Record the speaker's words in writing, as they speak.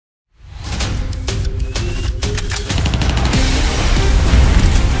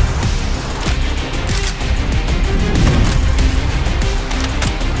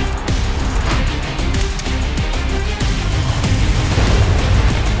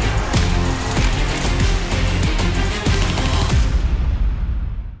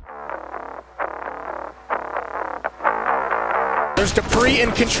Dupreeh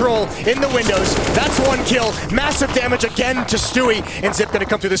in control in the windows. That's one kill. Massive damage again to Stewie. And Zip gonna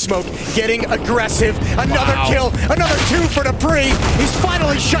come through the smoke, getting aggressive. Another kill, another 2 for Dupreeh. He's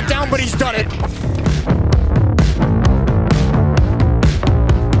finally shut down, but he's done it.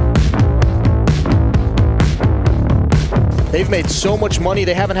 They've made so much money,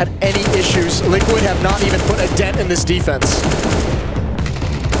 they haven't had any issues. Liquid have not even put a dent in this defense.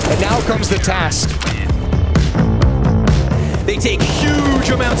 And now comes the task. They take huge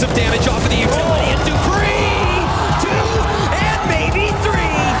amounts of damage off of the utility, and Dupreeh, 2, and maybe 3.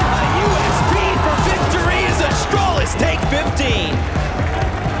 A USP for victory as Astralis take 15.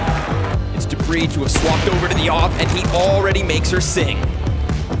 It's Dupreeh to have swapped over to the off, and he already makes her sing.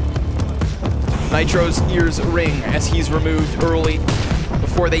 Nitro's ears ring as he's removed early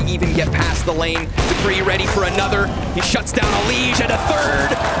before they even get past the lane. Dupreeh ready for another. He shuts down a Liege and a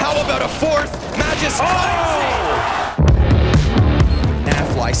third. How about a fourth? Magus finds it.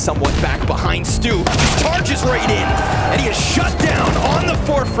 Nafly somewhat back behind Stu. Charges right in, and he is shut down on the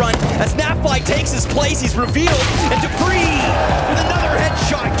forefront as Nafly takes his place. He's revealed, and Dupreeh with another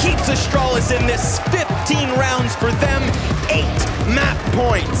headshot keeps Astralis in this. 15 rounds for them, 8 map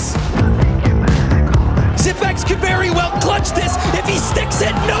points. Zipex could very well clutch this if he sticks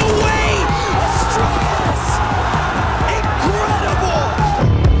it. No way! Astralis! Incredible!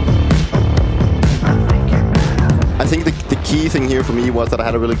 I think the key thing here for me was that I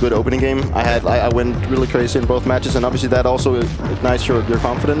had a really good opening game. I went really crazy in both matches, and obviously that also ignites your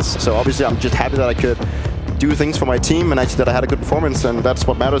confidence. So obviously I'm just happy that I could do things for my team, and actually that I had a good performance, and that's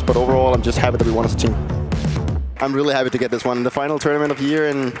what matters. But overall, I'm just happy that we won as a team. I'm really happy to get this one in the final tournament of the year,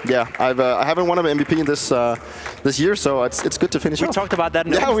 and yeah, I haven't won an MVP in this this year, so it's good to finish. We off. talked about that.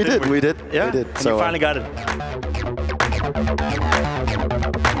 Yeah, we did. Yeah, we did. and So you finally got it.